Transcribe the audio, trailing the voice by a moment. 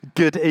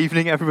Good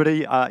evening,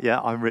 everybody.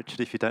 I'm Richard.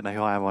 If you don't know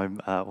who I am,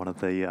 I'm one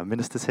of the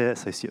ministers here,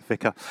 Associate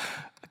Vicar.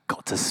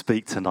 Got to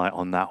speak tonight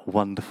on that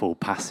wonderful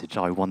passage.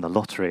 I won the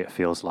lottery, it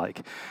feels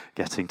like,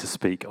 getting to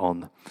speak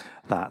on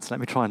that. So let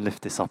me try and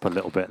lift this up a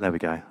little bit. There we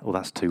go. Oh,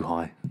 that's too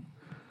high.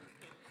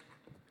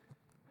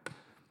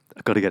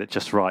 I've got to get it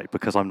just right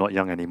because I'm not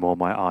young anymore.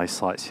 My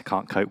eyesight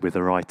can't cope with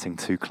the writing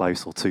too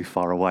close or too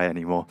far away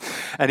anymore.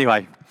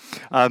 Anyway,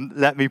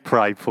 let me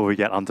pray before we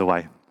get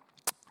underway.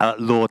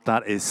 Lord,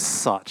 that is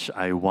such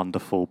a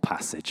wonderful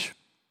passage.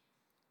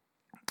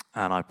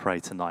 And I pray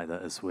tonight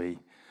that as we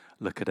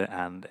look at it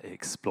and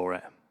explore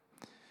it,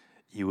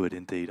 you would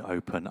indeed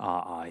open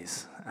our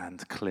eyes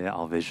and clear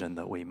our vision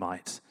that we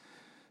might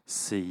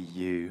see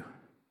you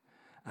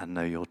and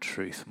know your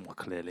truth more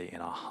clearly in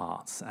our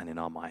hearts and in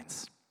our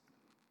minds.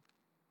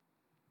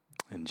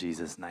 In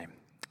Jesus' name,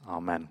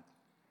 amen.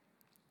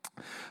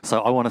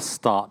 So I want to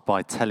start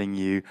by telling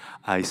you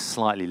a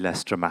slightly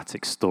less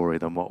dramatic story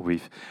than what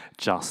we've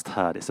just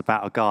heard. It's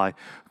about a guy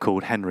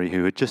called Henry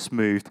who had just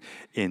moved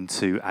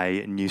into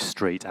a new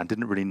street and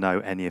didn't really know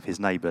any of his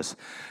neighbours.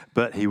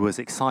 But he was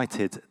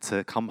excited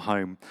to come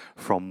home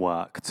from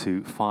work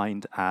to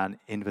find an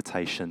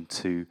invitation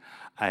to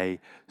a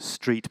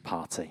street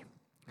party.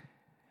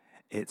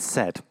 It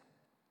said,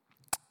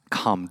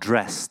 "Come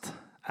dressed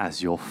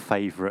as your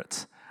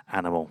favourite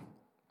animal."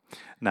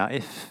 Now,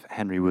 if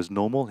Henry was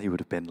normal, he would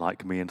have been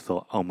like me and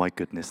thought, oh my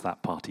goodness,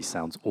 that party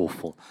sounds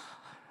awful.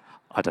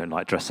 I don't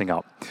like dressing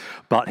up.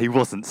 But he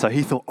wasn't. So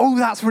he thought, oh,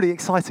 that's really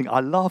exciting. I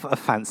love a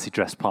fancy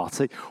dress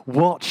party.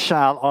 What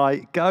shall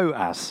I go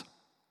as?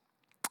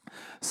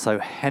 So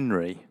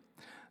Henry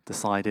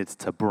decided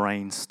to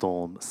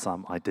brainstorm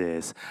some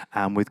ideas.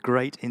 And with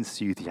great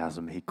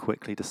enthusiasm, he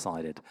quickly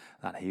decided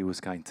that he was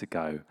going to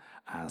go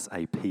as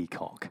a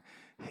peacock,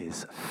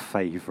 his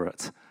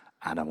favourite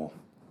animal.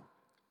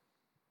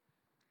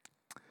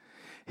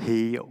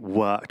 He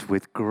worked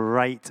with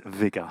great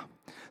vigour,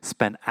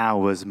 spent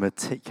hours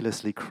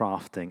meticulously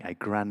crafting a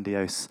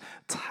grandiose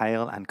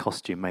tail and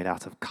costume made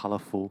out of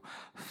colourful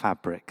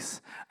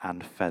fabrics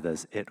and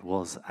feathers. It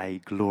was a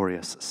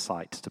glorious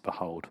sight to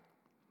behold.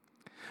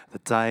 The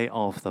day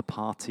of the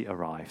party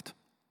arrived,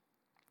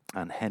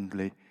 and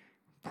Henry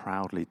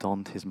proudly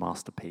donned his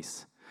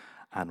masterpiece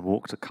and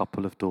walked a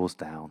couple of doors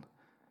down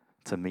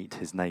to meet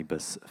his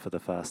neighbours for the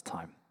first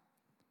time.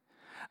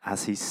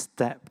 As he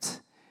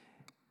stepped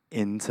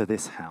into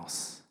this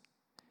house,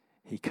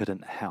 he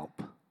couldn't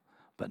help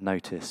but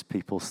notice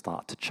people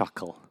start to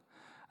chuckle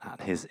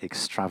at his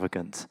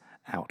extravagant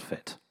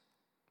outfit.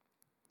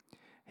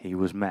 He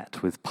was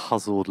met with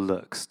puzzled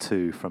looks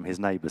too from his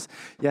neighbours.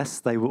 Yes,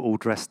 they were all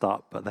dressed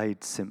up, but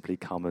they'd simply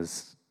come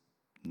as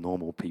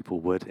normal people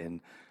would in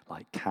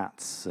like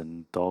cats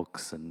and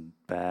dogs and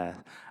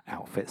bear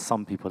outfits.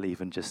 Some people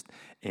even just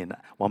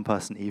one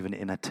person even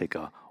in a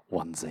Tigger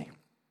onesie.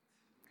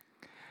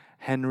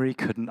 Henry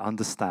couldn't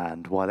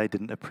understand why they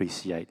didn't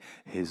appreciate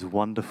his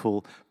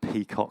wonderful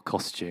peacock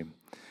costume.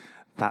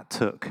 That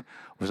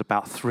was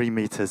about 3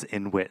 meters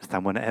in width,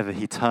 and whenever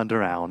he turned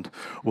around,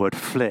 would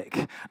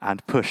flick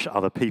and push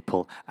other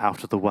people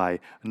out of the way,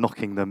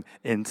 knocking them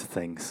into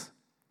things.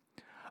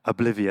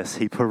 Oblivious,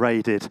 he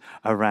paraded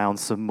around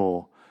some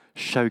more,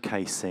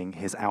 showcasing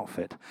his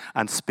outfit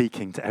and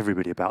speaking to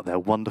everybody about their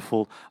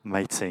wonderful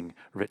mating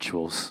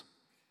rituals.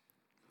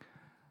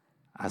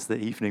 As the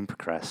evening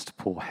progressed,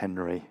 poor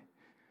Henry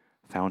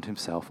found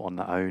himself on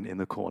their own in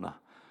the corner,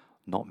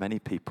 not many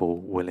people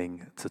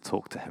willing to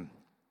talk to him.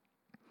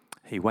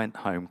 He went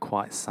home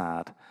quite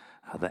sad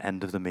at the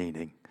end of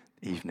the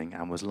evening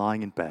and was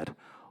lying in bed,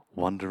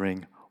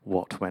 wondering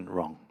what went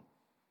wrong.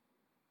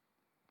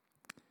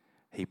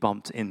 He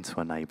bumped into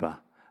a neighbour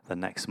the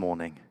next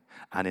morning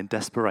and in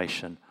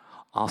desperation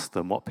asked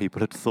them what people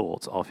had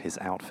thought of his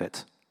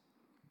outfit.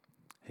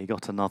 He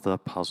got another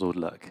puzzled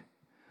look,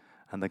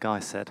 and the guy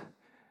said,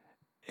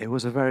 "It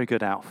was a very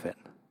good outfit.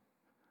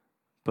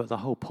 But the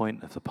whole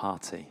point of the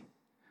party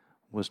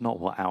was not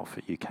what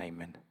outfit you came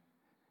in.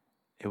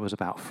 It was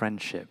about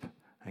friendship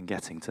and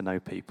getting to know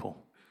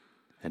people.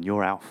 And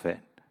your outfit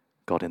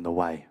got in the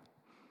way."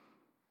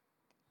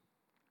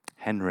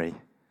 Henry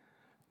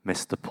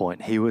missed the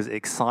point. He was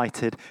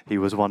excited, he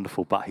was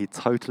wonderful, but he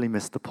totally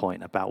missed the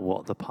point about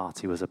what the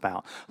party was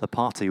about. The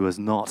party was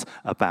not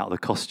about the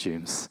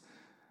costumes,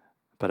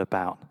 but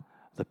about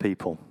the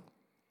people.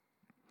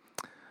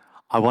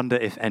 I wonder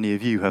if any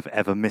of you have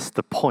ever missed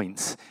the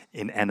point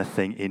in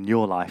anything in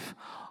your life.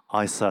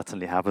 I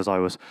certainly have. As I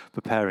was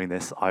preparing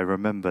this, I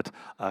remembered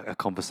a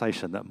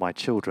conversation that my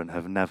children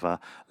have never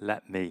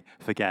let me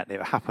forget.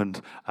 It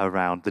happened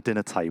around the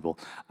dinner table.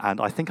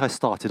 And I think I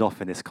started off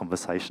in this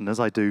conversation, as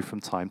I do from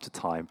time to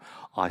time.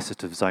 I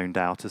sort of zoned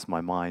out as my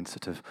mind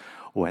sort of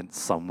went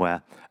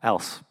somewhere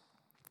else.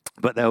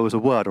 But there was a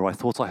word, or I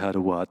thought I heard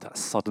a word, that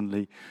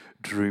suddenly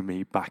drew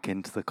me back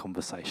into the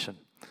conversation.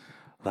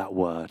 That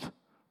word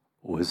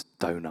was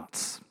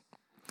donuts.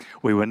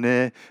 We were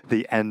near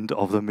the end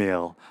of the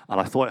meal, and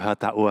I thought I heard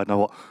that word,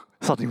 and I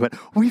suddenly went,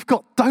 we've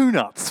got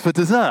donuts for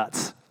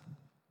dessert.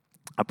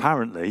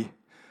 Apparently,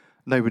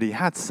 nobody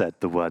had said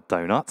the word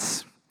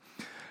donuts,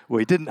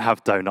 We didn't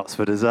have donuts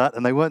for dessert,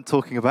 and they weren't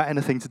talking about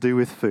anything to do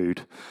with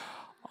food.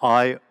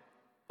 I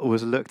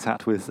was looked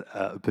at with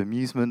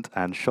bemusement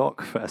and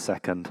shock for a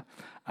second,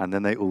 and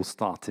then they all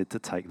started to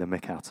take the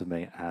mick out of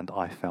me, and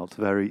I felt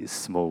very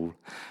small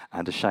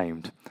and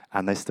ashamed.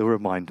 And they still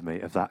remind me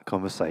of that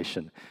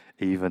conversation,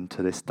 even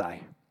to this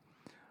day.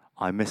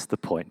 I missed the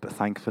point, but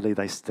thankfully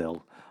they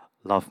still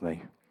love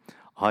me.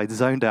 I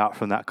zoned out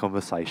from that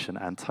conversation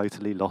and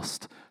totally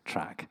lost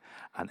track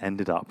and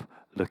ended up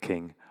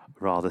looking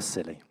rather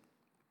silly.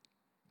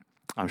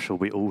 I'm sure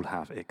we all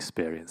have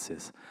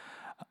experiences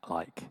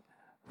like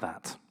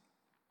that.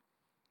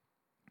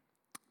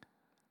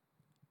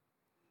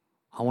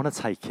 I want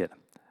to take it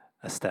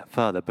a step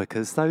further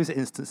because those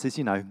instances,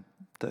 that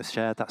I've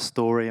shared, that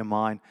story of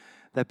mine,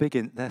 they're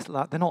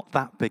not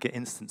that bigger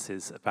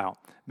instances about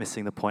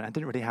missing the point and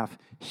didn't really have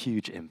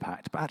huge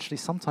impact. But actually,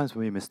 sometimes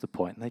when we miss the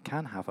point, they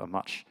can have a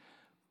much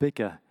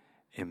bigger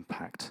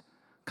impact,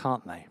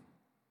 can't they?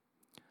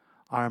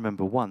 I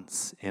remember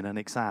once in an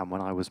exam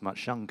when I was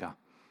much younger,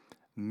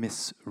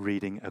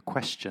 misreading a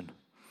question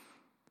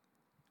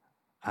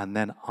and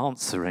then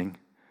answering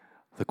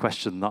the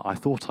question that I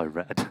thought I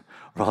read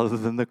rather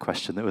than the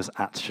question that was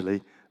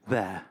actually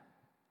there.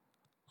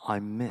 I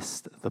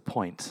missed the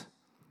point.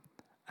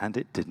 And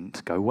it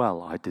didn't go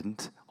well. I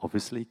didn't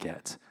obviously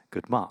get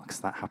good marks.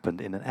 That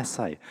happened in an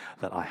essay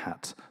that I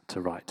had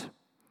to write.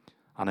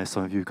 I know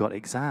some of you have got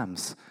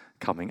exams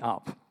coming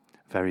up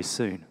very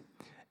soon.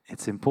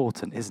 It's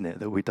important, isn't it,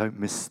 that we don't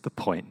miss the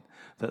point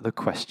that the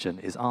question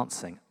is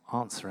answering.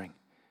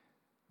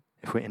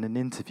 If we're in an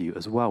interview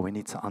as well, we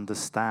need to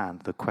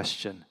understand the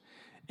question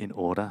in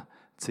order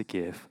to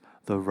give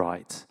the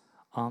right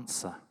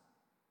answer.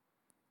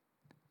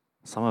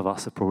 Some of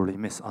us have probably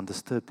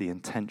misunderstood the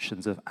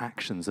intentions of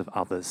actions of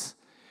others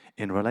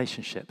in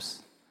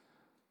relationships.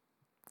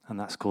 And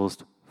that's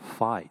caused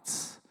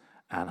fights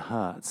and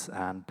hurts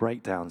and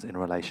breakdowns in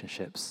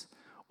relationships,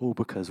 all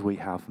because we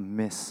have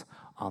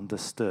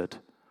misunderstood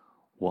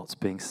what's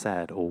being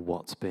said or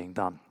what's being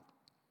done.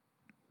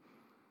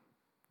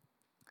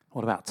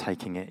 What about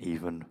taking it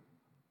even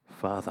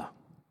further?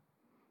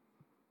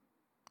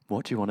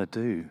 What do you want to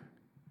do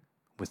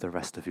with the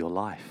rest of your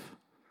life?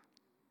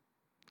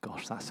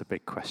 Gosh, that's a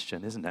big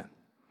question, isn't it?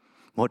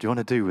 What do you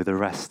want to do with the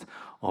rest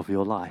of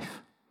your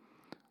life?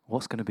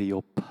 What's going to be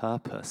your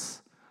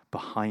purpose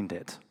behind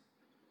it?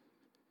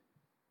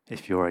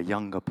 If you're a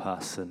younger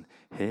person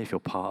here, if you're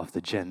part of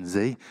the Gen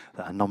Z,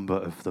 that a number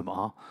of them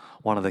are,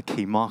 one of the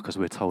key markers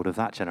we're told of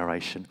that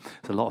generation,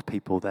 there's a lot of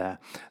people there,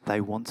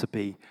 they want to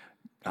be,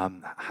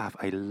 have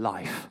a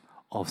life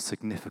of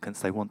significance.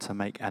 They want to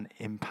make an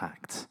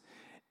impact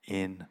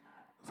in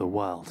the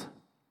world.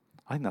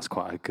 I think that's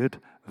quite a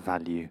good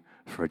value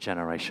for a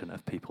generation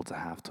of people to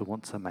have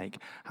want to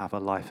have a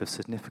life of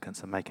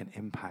significance and make an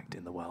impact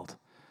in the world.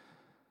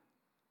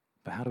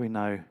 But how do we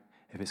know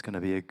if it's going to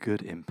be a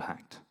good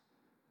impact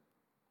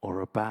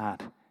or a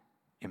bad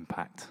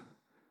impact?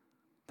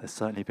 There's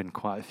certainly been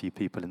quite a few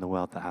people in the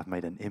world that have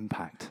made an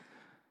impact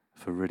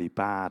for really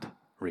bad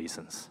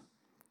reasons,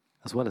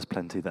 as well as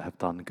plenty that have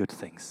done good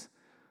things.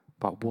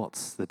 But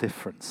what's the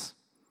difference?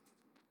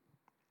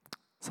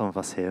 Some of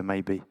us here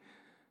maybe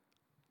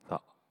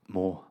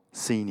more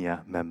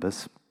senior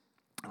members,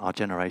 our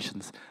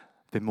generations,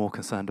 have been more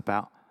concerned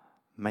about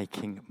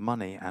making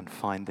money and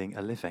finding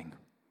a living.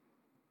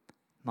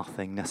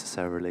 Nothing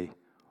necessarily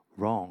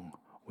wrong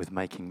with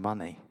making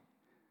money,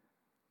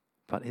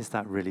 but is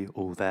that really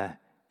all there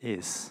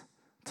is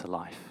to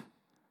life?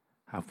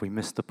 Have we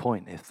missed the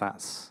point if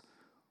that's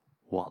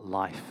what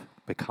life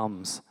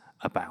becomes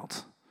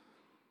about?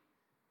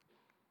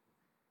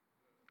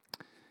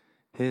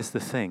 Here's the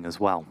thing as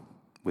well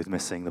with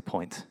missing the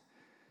point.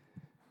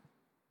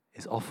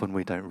 Is often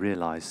we don't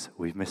realize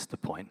we've missed the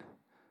point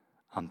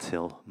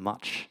until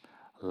much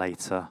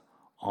later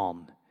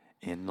on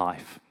in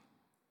life.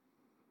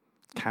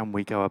 Can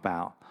we go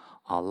about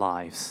our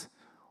lives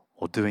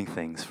or doing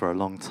things for a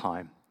long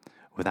time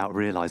without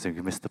realizing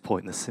we missed the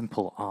point? And the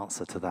simple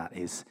answer to that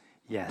is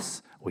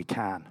yes, we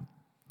can.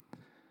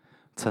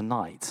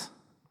 Tonight,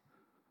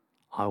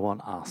 I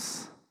want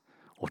us,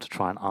 or to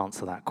try and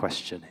answer that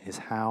question, is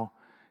how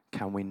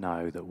can we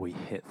know that we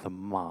hit the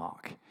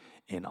mark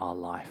in our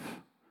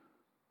life,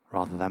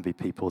 rather than be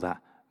people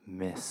that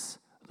miss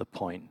the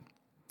point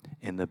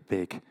in the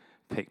big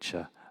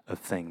picture of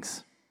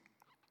things.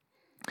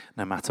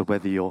 No matter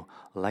whether you're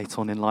late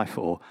on in life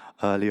or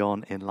early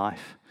on in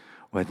life,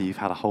 whether you've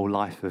had a whole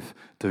life of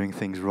doing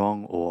things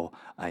wrong or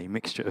a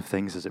mixture of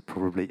things, as it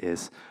probably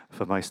is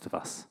for most of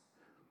us,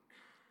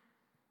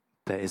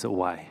 there is a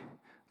way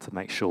to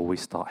make sure we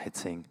start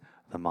hitting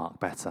the mark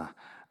better.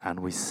 And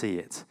we see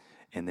it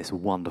in this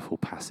wonderful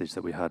passage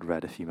that we heard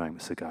read a few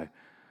moments ago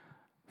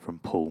from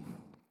Paul.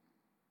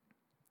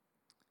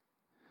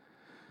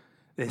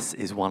 This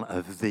is one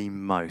of the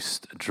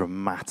most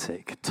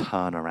dramatic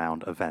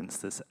turnaround events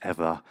that's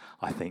ever,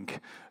 I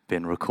think,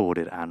 been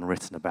recorded and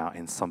written about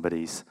in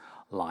somebody's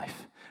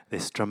life.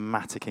 This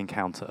dramatic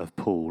encounter of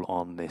Paul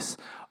on this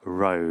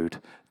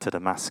road to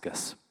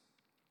Damascus.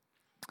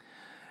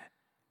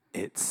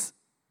 it's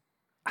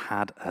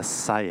had a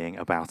saying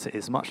about it.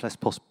 It's much less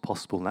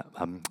popular,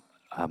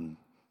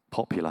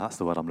 that's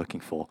the word I'm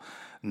looking for,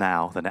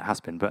 now than it has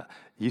been, but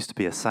it used to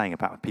be a saying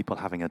about people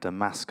having a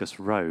Damascus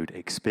Road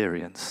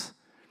experience.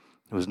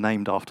 It was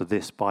named after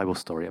this Bible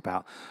story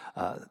about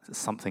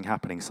something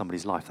happening in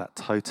somebody's life that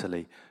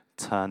totally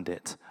turned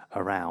it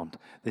around.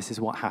 This is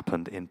what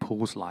happened in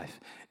Paul's life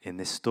in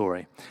this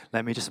story.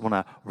 Let me just want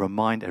to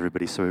remind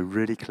everybody so we're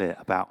really clear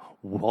about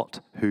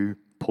who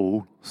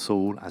Paul,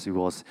 Saul, as he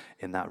was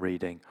in that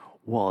reading,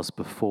 was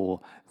before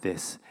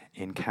this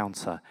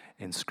encounter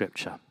in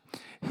Scripture.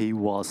 He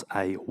was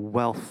a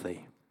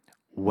wealthy,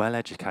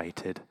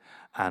 well-educated,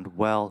 and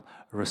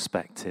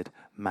well-respected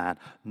man,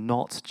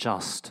 not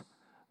just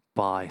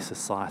by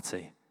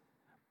society,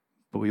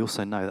 but we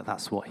also know that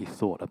that's what he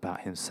thought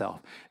about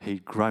himself.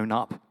 He'd grown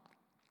up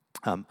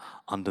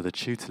under the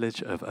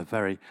tutelage of a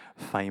very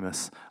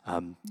famous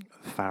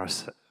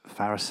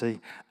Pharisee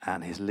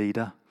and his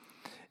leader.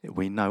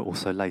 We know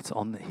also later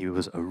on that he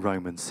was a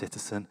Roman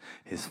citizen.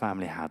 His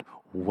family had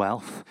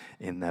wealth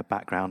in their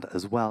background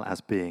as well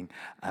as being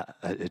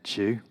a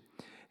Jew.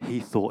 He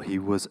thought he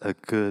was a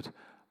good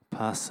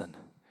person.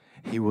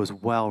 He was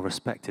well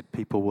respected.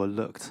 People were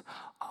looked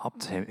up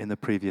to him. In the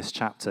previous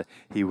chapter,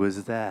 he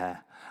was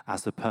there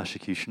as the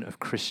persecution of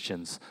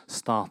Christians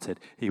started.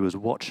 He was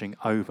watching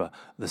over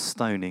the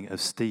stoning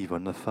of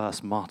Stephen, the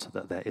first martyr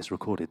that there is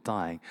recorded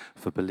dying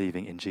for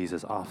believing in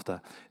Jesus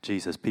after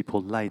Jesus.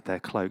 People laid their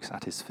cloaks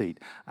at his feet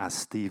as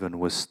Stephen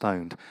was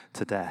stoned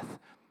to death.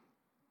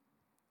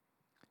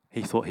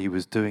 He thought he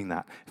was doing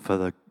that for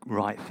the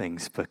right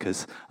things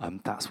because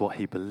that's what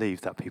he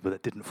believed, that people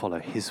that didn't follow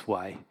his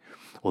way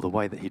or the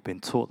way that he'd been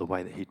taught, the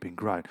way that he'd been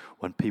grown,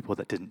 when people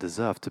that didn't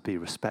deserve to be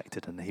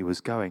respected, and he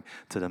was going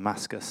to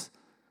Damascus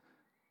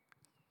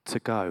to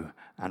go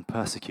and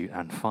persecute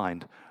and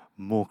find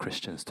more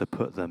Christians to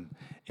put them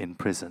in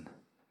prison.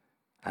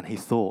 And he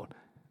thought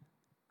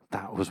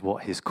that was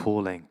what his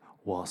calling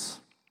was.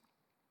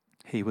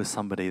 He was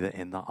somebody that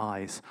in the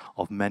eyes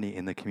of many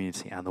in the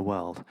community and the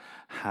world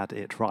had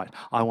it right.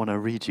 I want to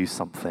read you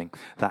something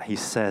that he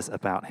says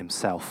about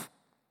himself.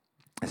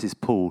 This is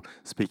Paul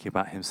speaking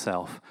about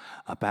himself,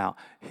 about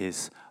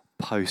his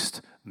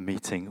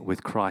post-meeting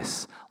with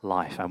Christ's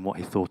life and what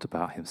he thought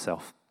about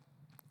himself.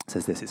 It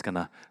says this, it's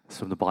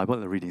from the Bible,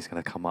 the reading is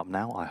going to come up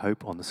now, I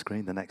hope, on the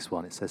screen. The next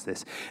one, it says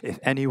this: if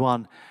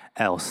anyone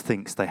else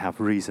thinks they have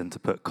reason to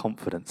put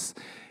confidence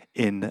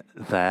in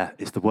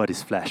the word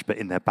is flesh, but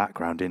in their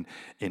background,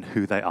 in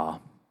who they are.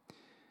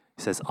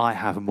 He says, I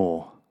have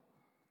more.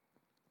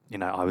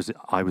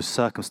 I was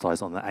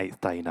circumcised on the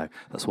 8th day,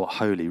 that's what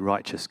holy,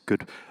 righteous,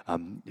 good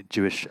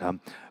Jewish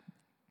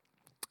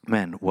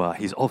men were.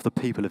 He's of the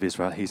people of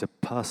Israel. He's a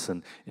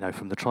person,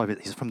 from the tribe.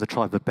 He's from the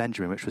tribe of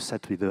Benjamin, which was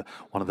said to be thought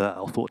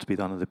to be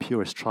one of the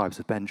purest tribes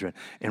of Benjamin.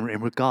 In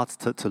regards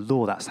to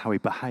law, that's how he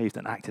behaved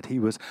and acted. He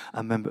was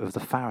a member of the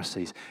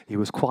Pharisees. He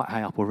was quite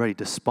high up already,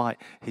 despite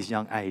his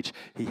young age.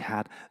 He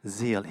had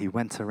zeal. He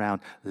went around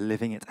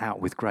living it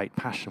out with great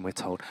passion, we're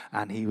told,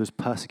 and he was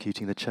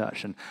persecuting the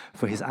church. And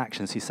for his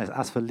actions, he says,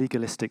 as for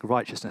legalistic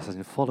righteousness, as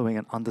in following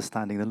and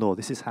understanding the law,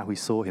 this is how he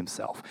saw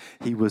himself.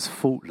 He was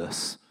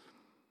faultless.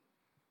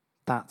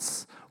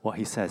 That's what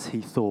he says.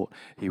 He thought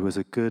he was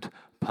a good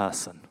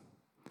person.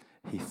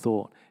 He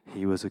thought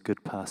he was a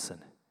good person.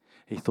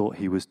 He thought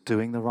he was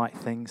doing the right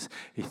things.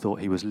 He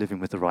thought he was living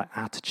with the right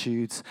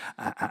attitudes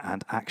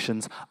and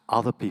actions.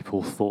 Other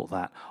people thought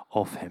that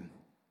of him.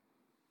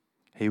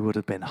 He would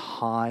have been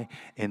high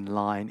in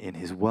line in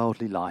his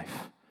worldly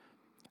life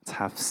to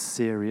have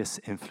serious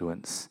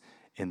influence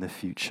in the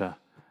future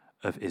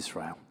of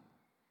Israel.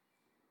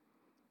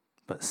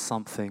 But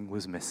something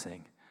was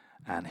missing,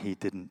 and he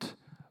didn't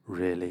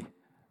really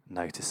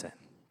notice it.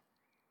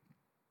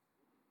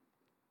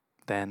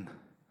 Then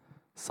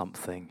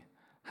something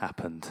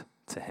happened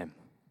to him.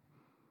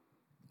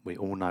 We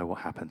all know what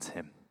happened to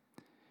him.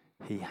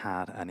 He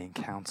had an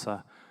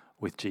encounter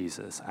with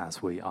Jesus,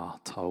 as we are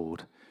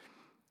told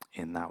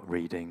in that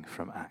reading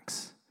from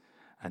Acts.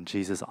 And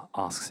Jesus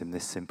asks him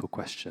this simple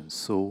question: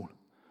 Saul,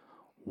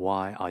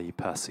 why are you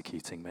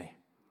persecuting me?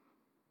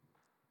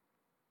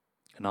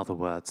 In other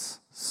words,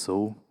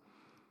 Saul,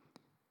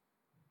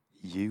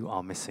 you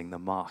are missing the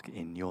mark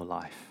in your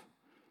life.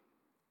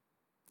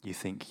 You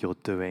think you're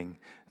doing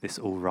this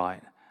all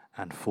right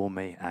and for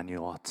me, and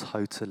you are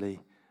totally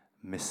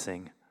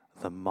missing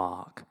the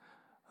mark,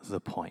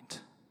 the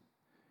point.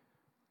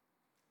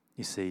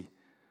 You see,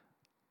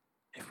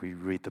 if we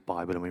read the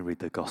Bible and we read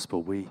the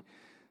gospel, we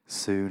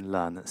soon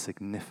learn that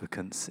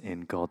significance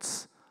in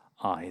God's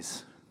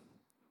eyes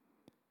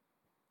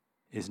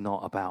is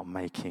not about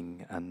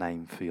making a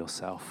name for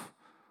yourself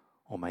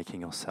or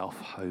making yourself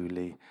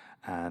holy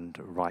and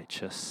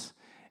righteous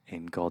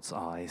in God's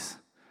eyes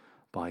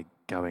by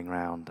going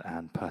around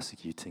and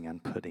persecuting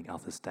and putting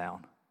others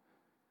down.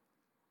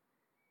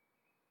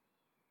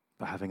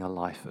 But having a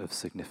life of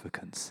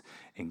significance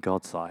in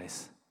God's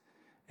eyes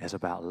is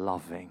about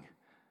loving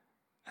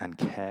and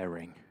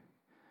caring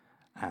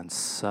and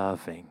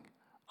serving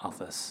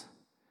others.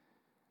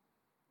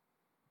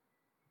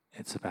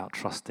 It's about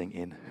trusting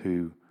in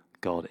who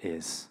God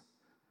is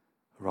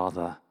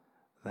rather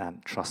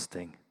than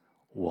trusting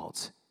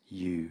what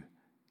you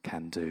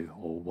can do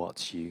or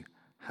what you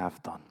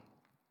have done.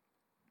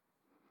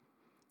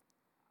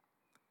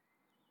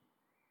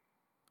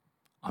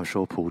 I'm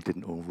sure Paul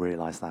didn't all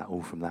realize that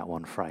all from that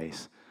one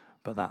phrase,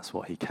 but that's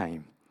what he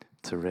came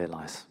to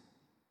realize.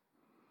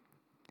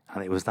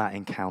 And it was that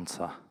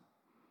encounter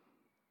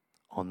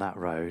on that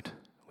road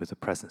with the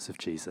presence of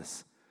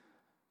Jesus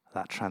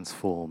that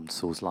transformed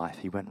Saul's life.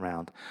 He went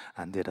round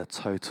and did a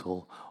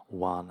total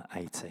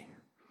 180.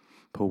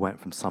 Paul went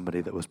from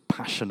somebody that was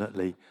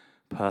passionately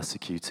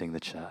persecuting the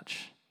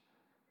church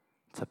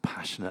to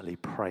passionately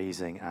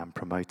praising and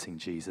promoting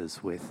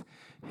Jesus with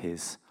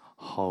his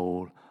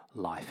whole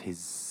life. His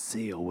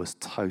zeal was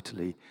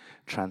totally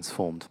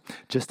transformed.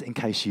 Just in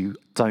case you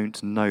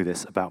don't know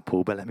this about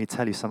Paul, but let me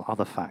tell you some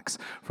other facts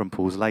from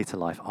Paul's later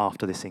life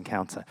after this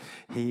encounter.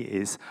 He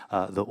is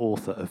the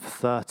author of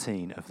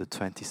 13 of the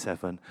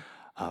 27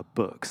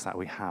 books that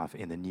we have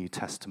in the New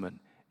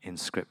Testament in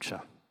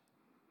Scripture.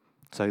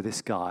 So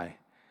this guy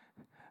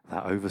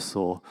that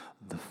oversaw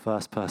the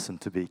first person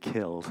to be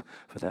killed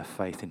for their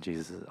faith in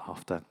Jesus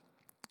after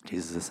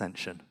Jesus'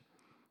 ascension,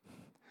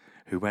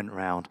 who went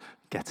around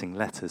getting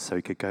letters so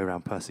he could go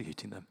around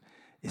persecuting them,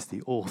 is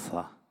the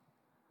author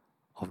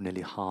of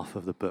nearly half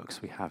of the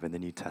books we have in the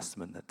New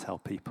Testament that tell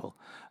people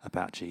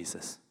about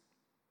Jesus.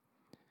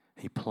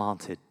 He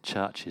planted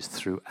churches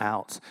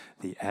throughout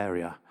the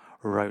area,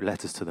 wrote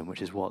letters to them,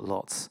 which is what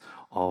lots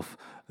of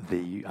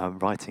the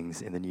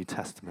writings in the New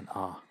Testament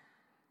are.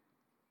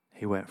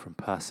 He went from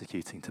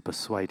persecuting to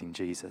persuading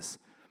Jesus,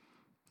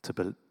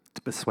 to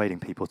persuading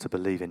people to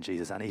believe in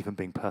Jesus, and even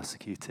being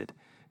persecuted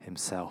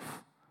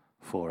himself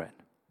for it.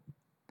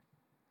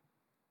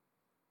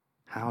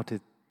 How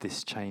did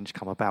this change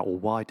come about, or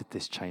why did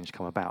this change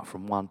come about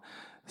from one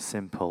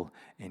simple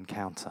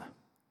encounter?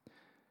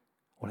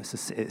 Well,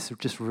 it's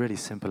just really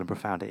simple and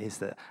profound. It is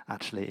that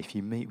actually if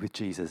you meet with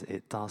Jesus,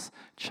 it does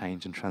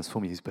change and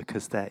transform you,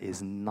 because there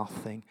is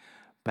nothing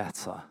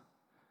better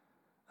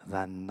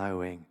than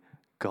knowing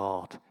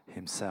God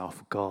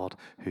himself, God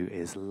who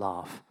is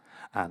love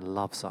and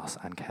loves us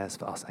and cares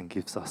for us and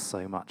gives us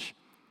so much.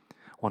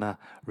 I want to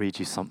read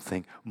you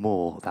something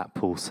more that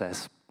Paul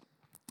says.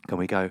 Can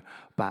we go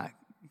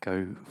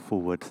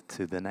forward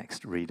to the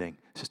next reading?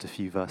 It's just a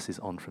few verses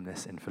on from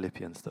this in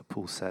Philippians that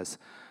Paul says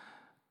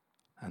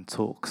and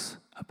talks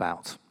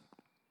about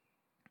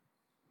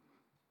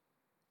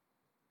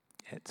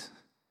it.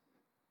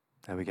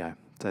 There we go.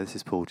 So this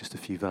is Paul just a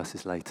few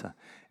verses later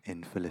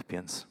in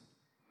Philippians.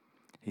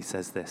 He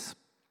says this: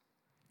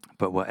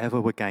 "But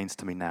whatever were gains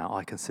to me now,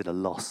 I consider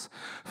loss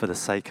for the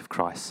sake of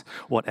Christ.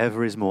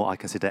 Whatever is more, I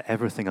consider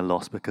everything a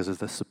loss because of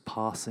the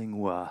surpassing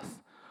worth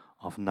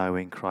of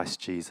knowing Christ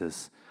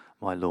Jesus,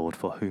 my Lord,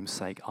 for whose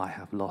sake I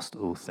have lost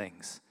all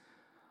things.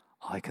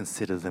 I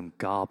consider them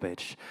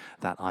garbage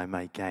that I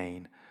may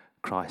gain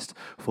Christ."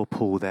 For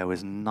Paul, there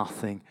was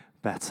nothing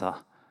better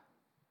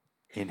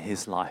in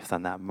his life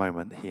than that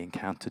moment that he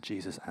encountered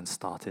Jesus and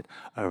started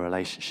a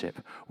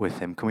relationship with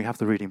him. Can we have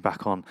the reading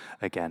back on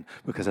again?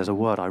 Because there's a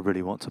word I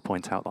really want to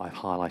point out that I've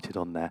highlighted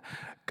on there.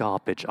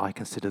 Garbage. I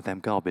consider them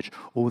garbage.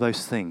 All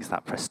those things,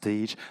 that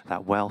prestige,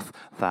 that wealth,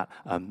 that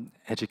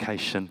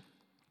education,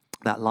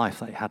 that life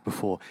that he had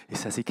before, he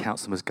says he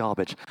counts them as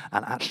garbage.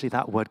 And actually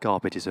that word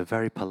garbage is a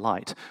very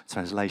polite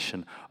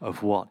translation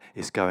of what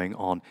is going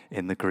on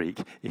in the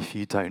Greek, if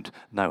you don't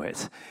know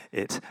it.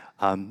 It's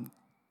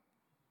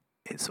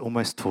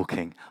almost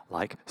talking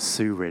like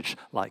sewerage,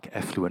 like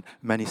effluent.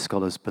 Many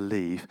scholars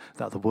believe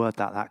that the word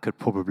that could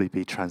probably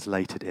be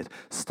translated, it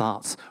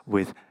starts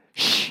with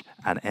sh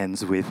and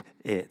ends with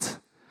it.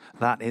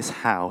 That is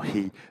how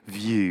he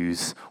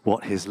views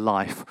what his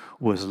life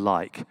was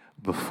like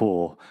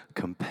before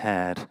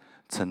compared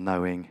to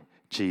knowing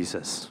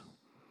Jesus.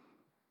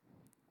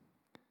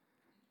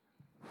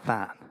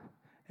 That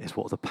is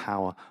what the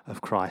power of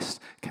Christ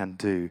can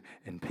do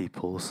in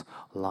people's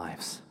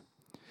lives.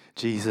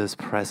 Jesus'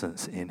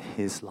 presence in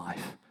his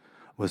life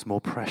was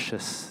more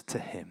precious to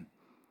him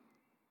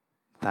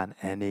than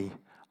any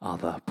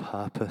other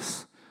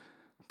purpose,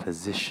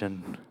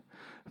 position,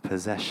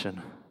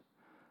 possession,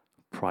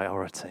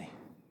 priority.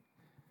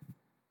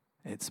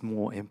 It's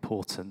more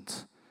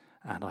important,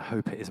 and I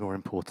hope it is more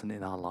important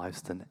in our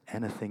lives than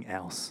anything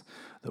else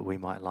that we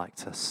might like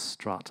to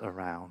strut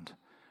around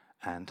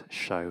and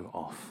show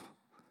off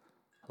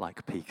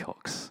like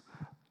peacocks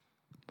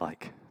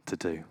like to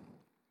do.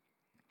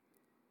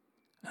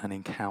 An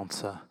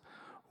encounter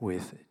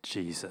with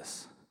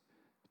Jesus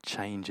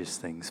changes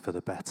things for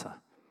the better.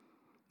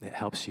 It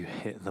helps you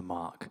hit the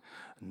mark,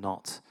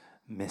 not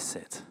miss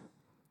it.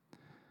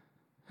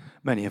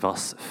 Many of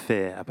us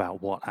fear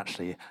about what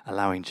actually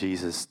allowing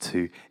Jesus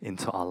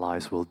into our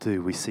lives will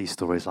do. We see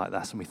stories like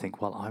that and we think,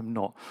 well, I'm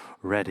not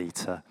ready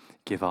to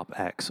give up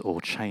X or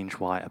change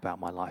Y about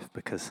my life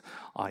because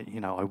I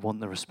want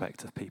the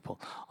respect of people.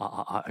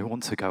 I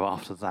want to go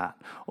after that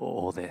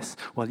or this.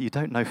 Well, you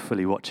don't know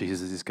fully what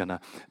Jesus is going to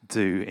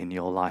do in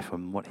your life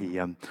and what he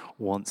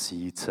wants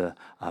you to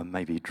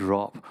maybe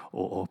drop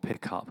or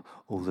pick up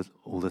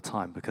all the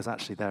time, because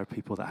actually there are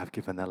people that have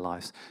given their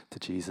lives to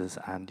Jesus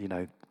and,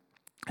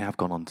 they have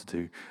gone on to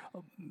do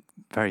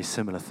very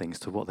similar things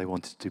to what they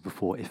wanted to do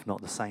before, if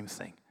not the same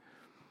thing.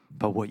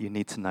 But what you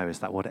need to know is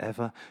that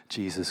whatever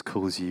Jesus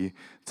calls you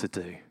to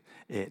do,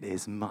 it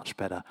is much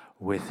better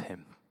with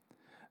him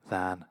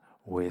than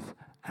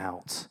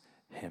without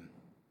him.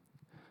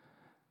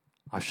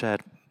 I've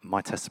shared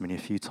my testimony a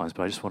few times,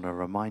 but I just want to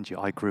remind you,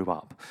 I grew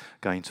up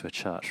going to a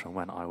church from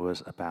when I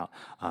was about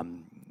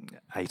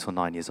 8 or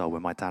 9 years old,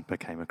 when my dad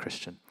became a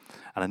Christian.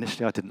 And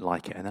initially I didn't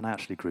like it, and then I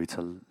actually grew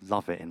to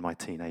love it in my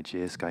teenage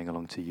years, going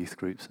along to youth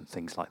groups and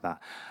things like that,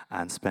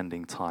 and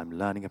spending time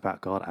learning about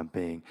God and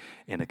being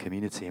in a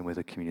community and with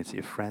a community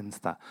of friends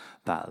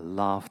that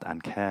loved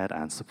and cared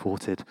and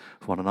supported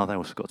one another. I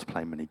also got to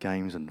play many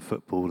games and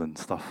football and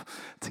stuff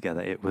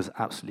together. It was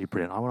absolutely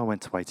brilliant. When I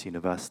went away to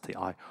university,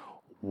 I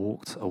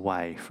walked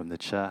away from the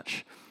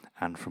church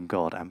and from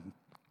God, and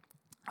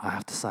I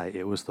have to say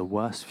it was the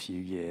worst few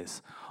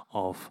years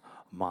of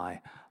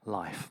my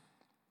life.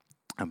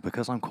 And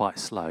because I'm quite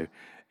slow,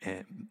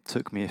 it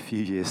took me a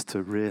few years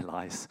to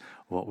realize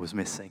what was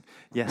missing.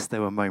 Yes,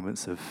 there were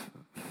moments of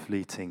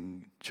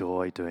fleeting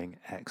joy doing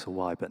X or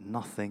Y, but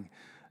nothing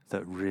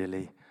that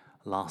really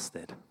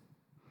lasted.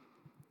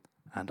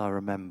 And I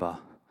remember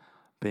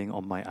being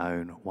on my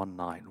own one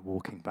night,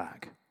 walking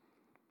back,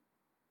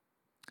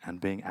 and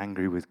being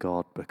angry with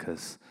God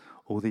because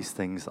all these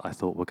things that I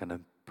thought were going to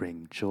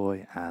bring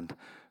joy and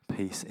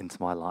peace into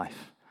my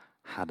life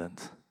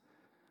hadn't.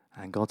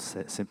 And God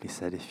simply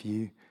said, if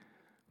you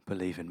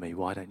believe in me,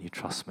 why don't you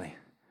trust me?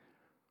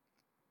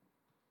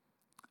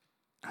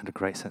 And a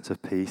great sense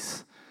of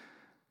peace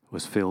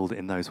was filled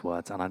in those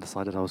words, and I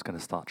decided I was going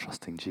to start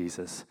trusting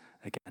Jesus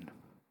again.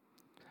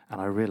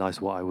 And I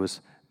realized what I was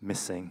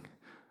missing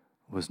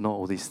was not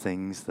all these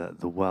things that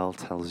the world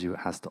tells you it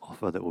has to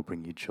offer that will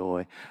bring you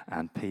joy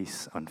and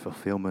peace and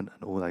fulfillment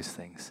and all those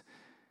things.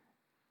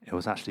 It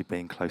was actually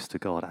being close to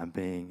God and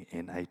being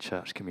in a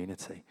church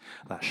community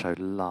that showed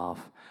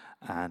love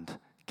and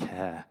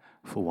care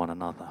for one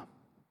another.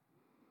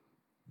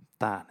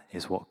 That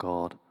is what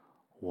God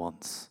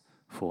wants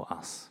for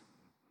us.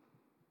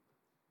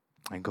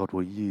 And God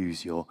will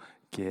use your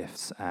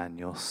gifts and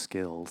your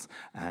skills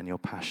and your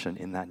passion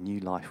in that new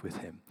life with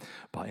him,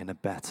 but in a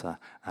better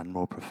and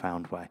more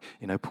profound way.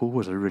 Paul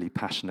was a really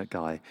passionate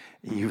guy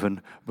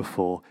even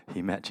before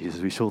he met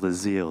Jesus. We saw the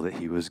zeal that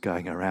he was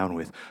going around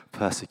with,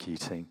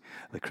 persecuting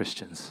the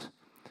Christians.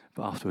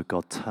 But afterward,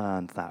 God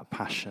turned that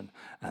passion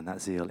and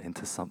that zeal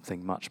into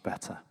something much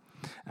better.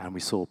 And we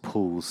saw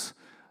Paul's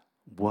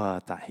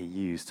word that he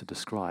used to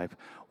describe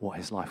what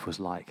his life was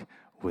like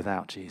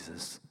without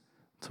Jesus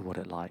to what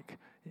it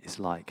is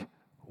like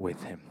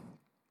with him.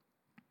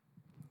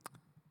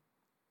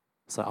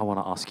 So I want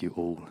to ask you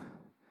all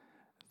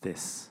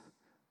this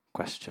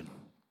question.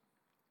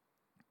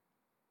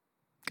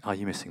 Are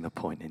you missing the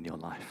point in your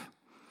life?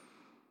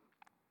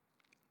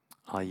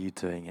 Are you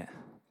doing it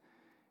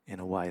in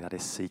a way that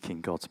is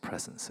seeking God's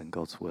presence and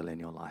God's will in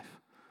your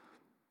life?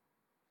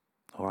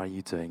 Or are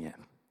you doing it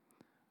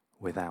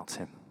without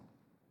him?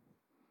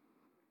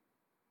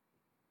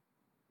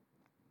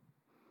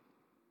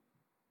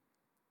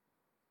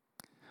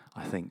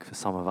 I think for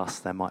some of us,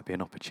 there might be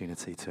an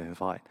opportunity to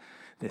invite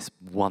this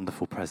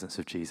wonderful presence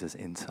of Jesus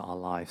into our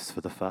lives for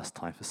the first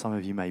time. For some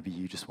of you, maybe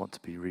you just want to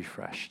be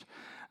refreshed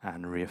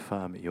and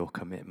reaffirm your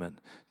commitment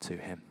to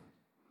him.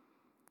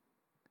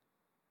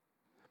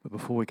 But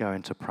before we go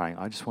into praying,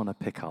 I just want to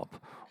pick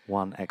up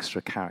one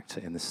extra character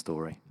in this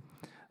story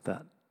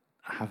that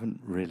I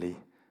haven't really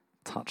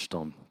touched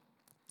on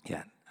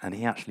yet. And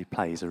he actually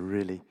plays a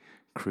really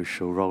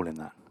crucial role in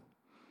that,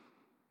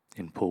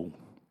 in Paul.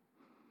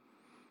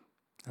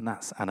 And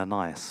that's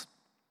Ananias.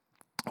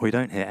 We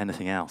don't hear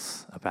anything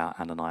else about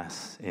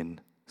Ananias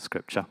in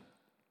Scripture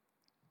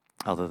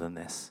other than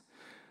this.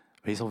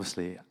 He's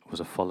obviously was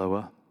a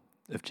follower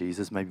of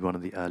Jesus, maybe one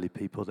of the early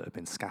people that had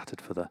been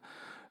scattered for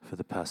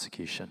the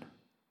persecution.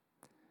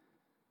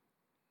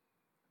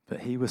 But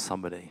he was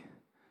somebody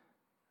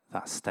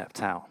that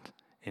stepped out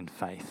in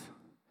faith.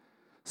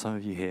 Some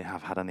of you here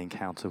have had an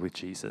encounter with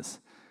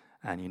Jesus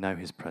and you know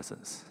his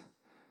presence.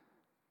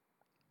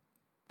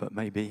 But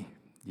maybe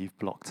you've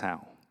blocked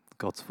out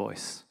God's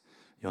voice.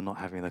 You're not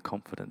having the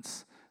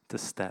confidence to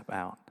step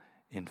out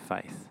in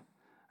faith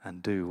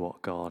and do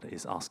what God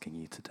is asking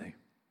you to do.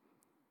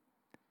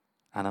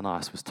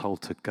 Ananias was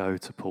told to go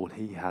to Paul.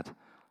 He had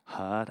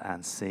heard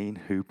and seen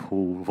who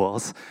Paul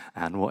was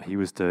and what he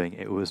was doing.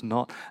 It was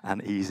not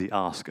an easy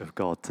ask of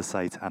God to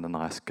say to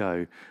Ananias,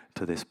 go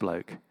to this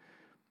bloke.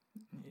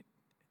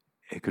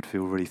 It could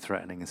feel really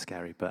threatening and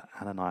scary, but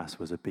Ananias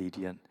was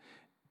obedient.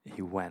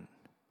 He went.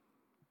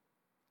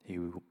 He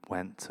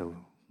went to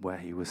where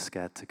he was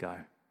scared to go.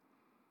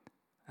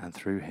 And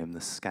through him,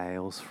 the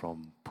scales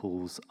from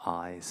Paul's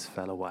eyes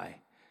fell away.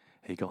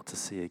 He got to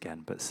see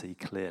again, but see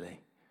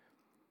clearly.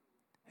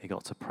 He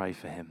got to pray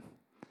for him.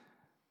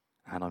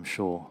 And I'm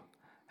sure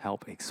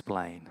help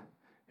explain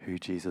who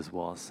Jesus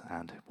was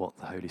and what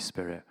the Holy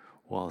Spirit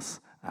was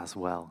as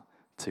well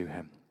to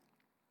him.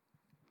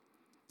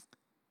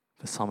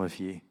 For some of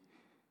you,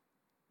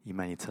 you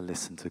may need to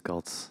listen to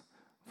God's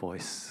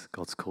voice,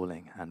 God's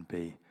calling, and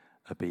be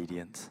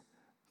obedient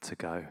to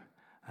go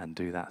and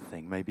do that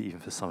thing. Maybe even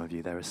for some of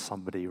you, there is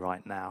somebody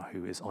right now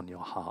who is on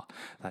your heart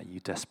that you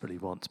desperately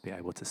want to be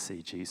able to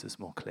see Jesus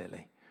more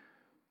clearly.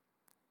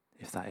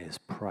 If that is,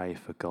 pray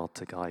for God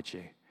to guide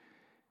you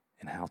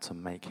in how to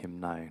make him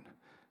known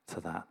to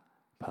that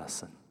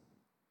person.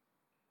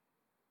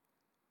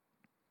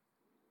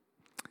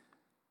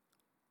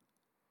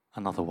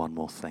 One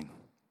more thing.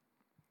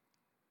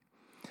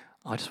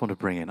 I just want to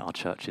bring in our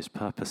church's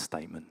purpose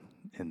statement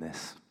in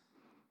this.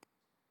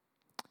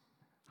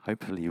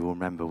 Hopefully you will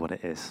remember what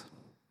it is.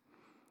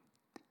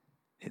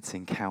 It's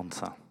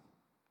encounter,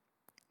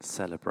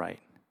 celebrate,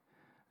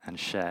 and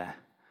share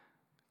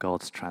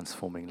God's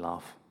transforming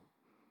love.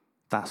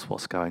 That's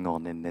what's going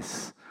on in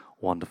this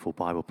wonderful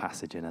Bible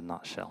passage in a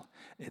nutshell.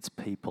 It's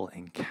people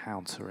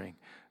encountering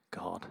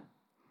God.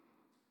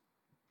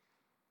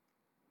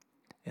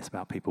 It's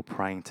about people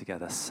praying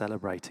together,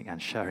 celebrating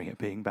and sharing it,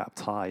 being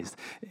baptized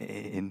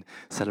in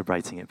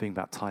celebrating it, being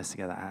baptized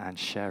together and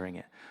sharing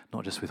it,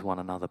 not just with one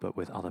another, but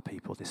with other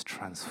people. This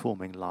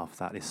transforming love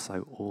that is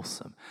so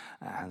awesome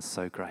and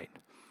so great.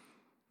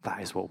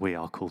 That is what we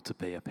are called to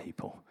be, a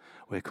people.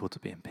 We're called to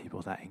be in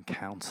people that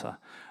encounter,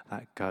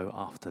 that go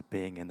after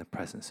being in the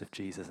presence of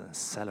Jesus and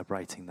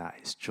celebrating that.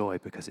 It's joy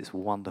because it's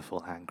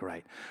wonderful and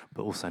great,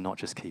 but also not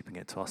just keeping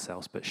it to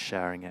ourselves, but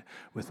sharing it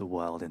with the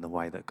world in the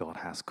way that God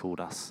has called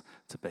us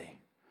to be.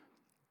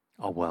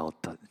 Our world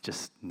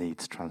just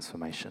needs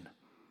transformation,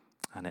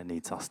 and it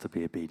needs us to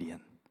be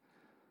obedient.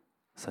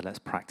 So let's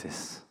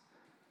practice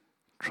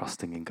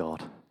trusting in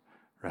God,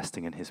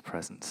 resting in his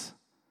presence,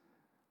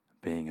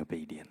 being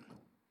obedient.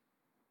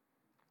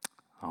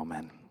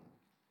 Amen.